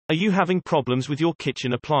Are you having problems with your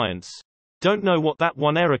kitchen appliance? Don't know what that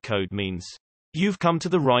one error code means? You've come to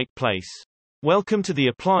the right place. Welcome to the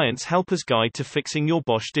Appliance Helper's Guide to Fixing Your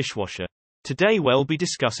Bosch Dishwasher. Today we'll be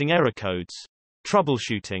discussing error codes,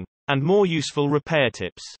 troubleshooting, and more useful repair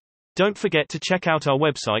tips. Don't forget to check out our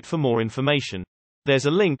website for more information. There's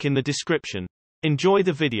a link in the description. Enjoy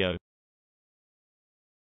the video.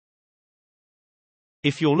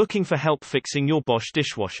 If you're looking for help fixing your Bosch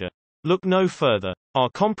dishwasher, look no further. Our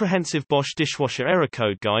comprehensive Bosch dishwasher error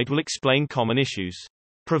code guide will explain common issues,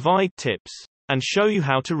 provide tips, and show you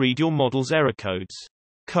how to read your model's error codes.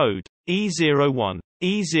 Code E01,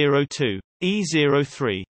 E02,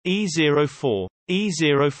 E03, E04,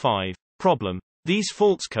 E05. Problem. These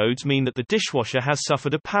faults codes mean that the dishwasher has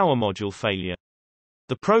suffered a power module failure.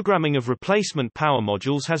 The programming of replacement power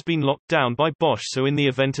modules has been locked down by Bosch, so in the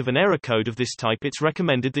event of an error code of this type it's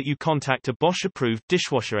recommended that you contact a Bosch-approved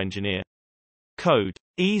dishwasher engineer. Code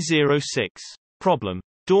E06. Problem.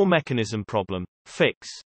 Door mechanism problem. Fix.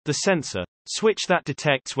 The sensor switch that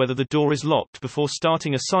detects whether the door is locked before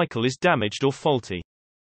starting a cycle is damaged or faulty.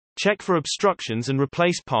 Check for obstructions and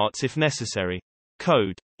replace parts if necessary.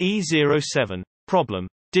 Code E07. Problem.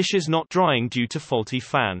 Dishes not drying due to faulty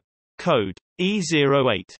fan. Code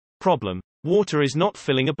E08. Problem. Water is not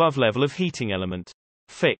filling above level of heating element.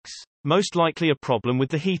 Fix. Most likely a problem with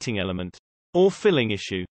the heating element or filling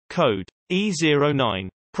issue. Code E09.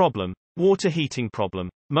 Problem. Water heating problem.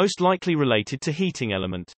 Most likely related to heating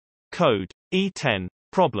element. Code E10.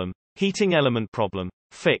 Problem. Heating element problem.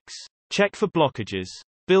 Fix. Check for blockages,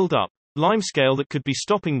 build up, limescale that could be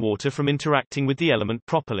stopping water from interacting with the element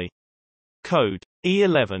properly. Code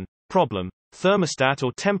E11. Problem. Thermostat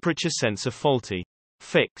or temperature sensor faulty.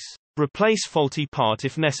 Fix. Replace faulty part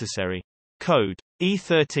if necessary. Code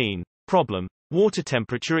E13. Problem. Water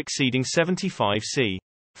temperature exceeding 75 C.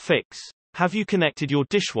 Fix. Have you connected your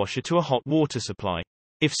dishwasher to a hot water supply?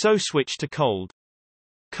 If so, switch to cold.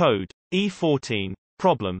 Code E14.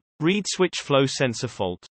 Problem. Reed switch flow sensor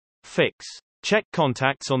fault. Fix. Check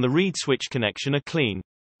contacts on the reed switch connection are clean.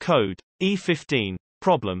 Code E15.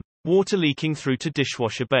 Problem. Water leaking through to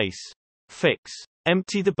dishwasher base. Fix.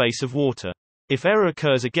 Empty the base of water. If error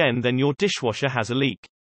occurs again, then your dishwasher has a leak.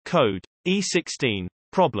 Code E16.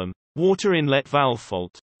 Problem. Water inlet valve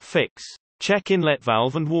fault. Fix. Check inlet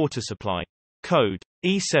valve and water supply. Code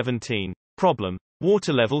E17. Problem.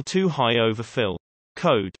 Water level too high overfill.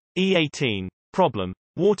 Code E18. Problem.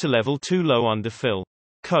 Water level too low underfill.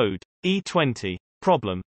 Code E20.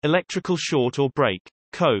 Problem. Electrical short or break.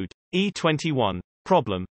 Code E21.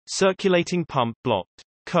 Problem. Circulating pump blocked.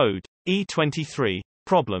 Code E23.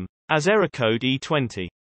 Problem. As error code E20.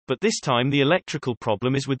 But this time the electrical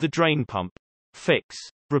problem is with the drain pump. Fix.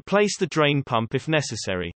 Replace the drain pump if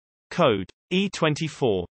necessary. Code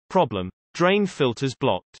E24. Problem. Drain filters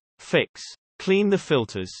blocked. Fix. Clean the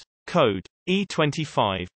filters. Code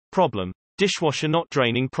E25. Problem. Dishwasher not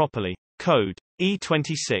draining properly. Code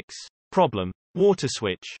E26. Problem. Water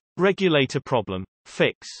switch regulator problem.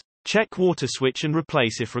 Fix. Check water switch and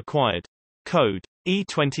replace if required. Code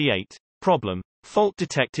E28. Problem. Fault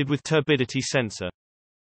detected with turbidity sensor.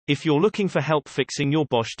 If you're looking for help fixing your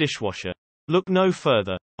Bosch dishwasher, look no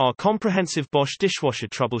further. Our comprehensive Bosch dishwasher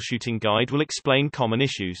troubleshooting guide will explain common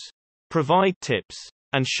issues, provide tips,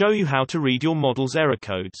 and show you how to read your model's error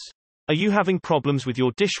codes. Are you having problems with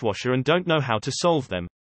your dishwasher and don't know how to solve them?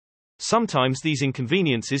 Sometimes these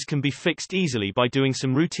inconveniences can be fixed easily by doing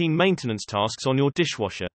some routine maintenance tasks on your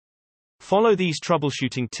dishwasher. Follow these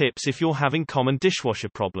troubleshooting tips if you're having common dishwasher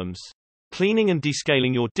problems. Cleaning and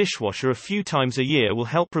descaling your dishwasher a few times a year will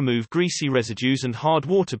help remove greasy residues and hard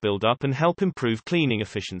water buildup and help improve cleaning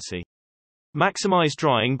efficiency. Maximize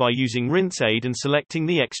drying by using rinse aid and selecting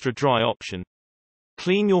the extra dry option.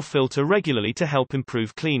 Clean your filter regularly to help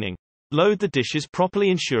improve cleaning. Load the dishes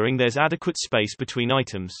properly, ensuring there's adequate space between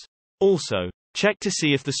items. Also, check to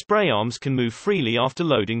see if the spray arms can move freely after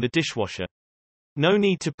loading the dishwasher. No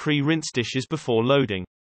need to pre-rinse dishes before loading.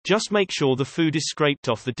 Just make sure the food is scraped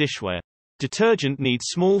off the dishware. Detergent needs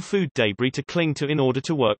small food debris to cling to in order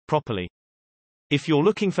to work properly. If you're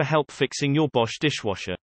looking for help fixing your Bosch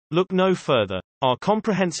dishwasher, look no further. Our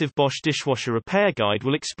comprehensive Bosch dishwasher repair guide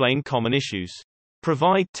will explain common issues,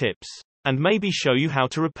 provide tips, and maybe show you how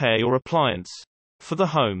to repair your appliance. For the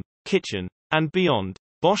home, kitchen, and beyond,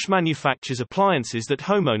 Bosch manufactures appliances that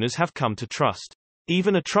homeowners have come to trust.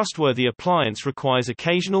 Even a trustworthy appliance requires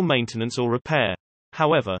occasional maintenance or repair.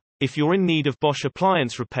 However, if you're in need of Bosch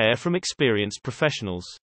appliance repair from experienced professionals,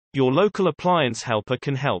 your local appliance helper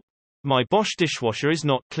can help. My Bosch dishwasher is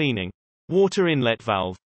not cleaning. Water inlet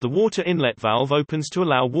valve. The water inlet valve opens to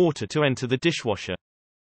allow water to enter the dishwasher.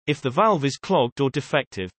 If the valve is clogged or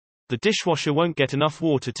defective, the dishwasher won't get enough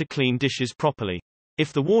water to clean dishes properly.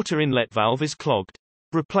 If the water inlet valve is clogged,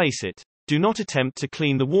 replace it. Do not attempt to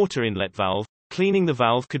clean the water inlet valve. Cleaning the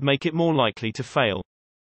valve could make it more likely to fail.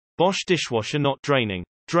 Bosch dishwasher not draining.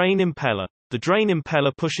 Drain impeller. The drain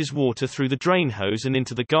impeller pushes water through the drain hose and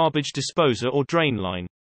into the garbage disposer or drain line.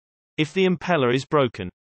 If the impeller is broken,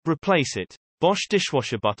 replace it. Bosch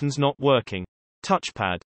dishwasher buttons not working.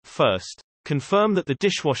 Touchpad. First, confirm that the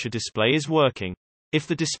dishwasher display is working. If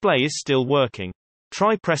the display is still working,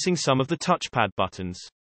 try pressing some of the touchpad buttons.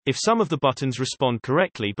 If some of the buttons respond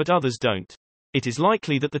correctly but others don't, it is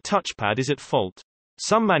likely that the touchpad is at fault.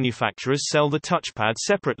 Some manufacturers sell the touchpad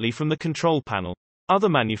separately from the control panel. Other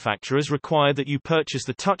manufacturers require that you purchase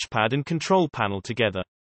the touchpad and control panel together.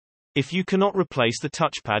 If you cannot replace the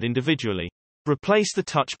touchpad individually, replace the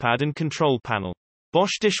touchpad and control panel.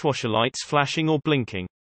 Bosch dishwasher lights flashing or blinking.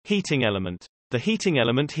 Heating element. The heating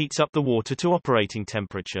element heats up the water to operating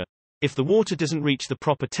temperature. If the water doesn't reach the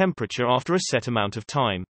proper temperature after a set amount of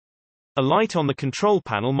time, a light on the control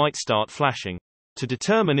panel might start flashing. To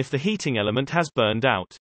determine if the heating element has burned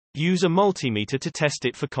out, use a multimeter to test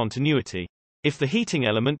it for continuity. If the heating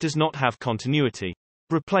element does not have continuity,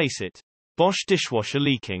 replace it. Bosch dishwasher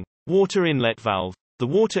leaking. Water inlet valve. The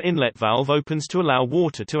water inlet valve opens to allow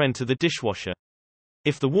water to enter the dishwasher.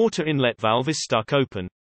 If the water inlet valve is stuck open,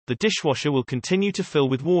 the dishwasher will continue to fill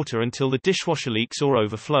with water until the dishwasher leaks or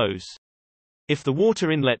overflows. If the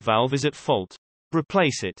water inlet valve is at fault,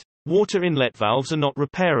 replace it. Water inlet valves are not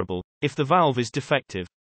repairable if the valve is defective.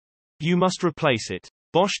 You must replace it.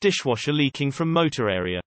 Bosch dishwasher leaking from motor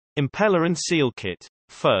area. Impeller and seal kit.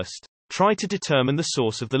 First, try to determine the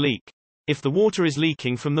source of the leak. If the water is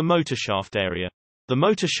leaking from the motor shaft area, the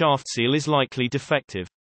motor shaft seal is likely defective.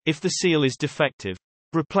 If the seal is defective,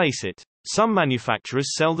 replace it. Some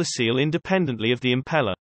manufacturers sell the seal independently of the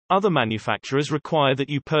impeller. Other manufacturers require that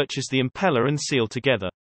you purchase the impeller and seal together.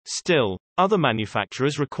 Still, other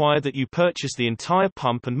manufacturers require that you purchase the entire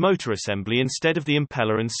pump and motor assembly instead of the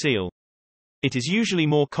impeller and seal. It is usually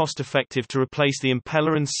more cost-effective to replace the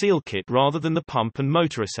impeller and seal kit rather than the pump and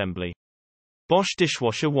motor assembly. Bosch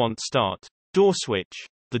dishwasher won't start. Door switch.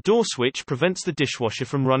 The door switch prevents the dishwasher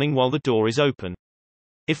from running while the door is open.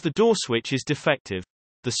 If the door switch is defective,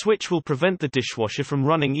 the switch will prevent the dishwasher from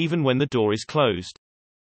running even when the door is closed.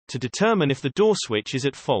 To determine if the door switch is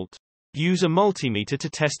at fault, use a multimeter to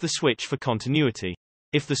test the switch for continuity.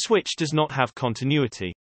 If the switch does not have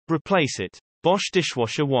continuity, replace it. Bosch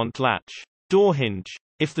dishwasher want latch. Door hinge.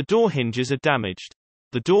 If the door hinges are damaged,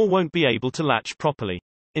 the door won't be able to latch properly.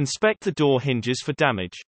 Inspect the door hinges for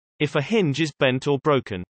damage. If a hinge is bent or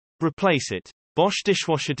broken, replace it. Bosch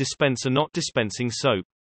dishwasher dispenser not dispensing soap.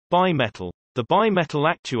 Bimetal. The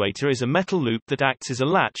bimetal actuator is a metal loop that acts as a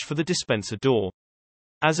latch for the dispenser door.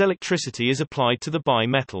 As electricity is applied to the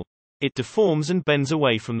bimetal, it deforms and bends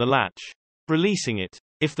away from the latch, releasing it.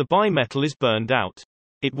 If the bimetal is burned out,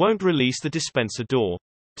 it won't release the dispenser door.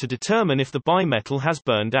 To determine if the bimetal has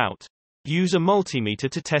burned out, use a multimeter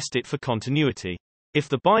to test it for continuity. If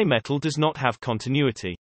the bimetal does not have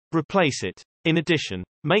continuity, replace it. In addition,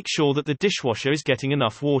 make sure that the dishwasher is getting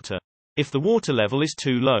enough water. If the water level is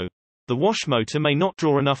too low, the wash motor may not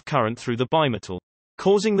draw enough current through the bimetal,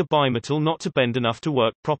 causing the bimetal not to bend enough to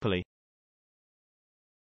work properly.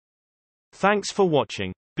 Thanks for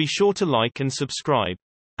watching. Be sure to like and subscribe,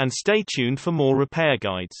 and stay tuned for more repair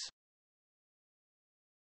guides.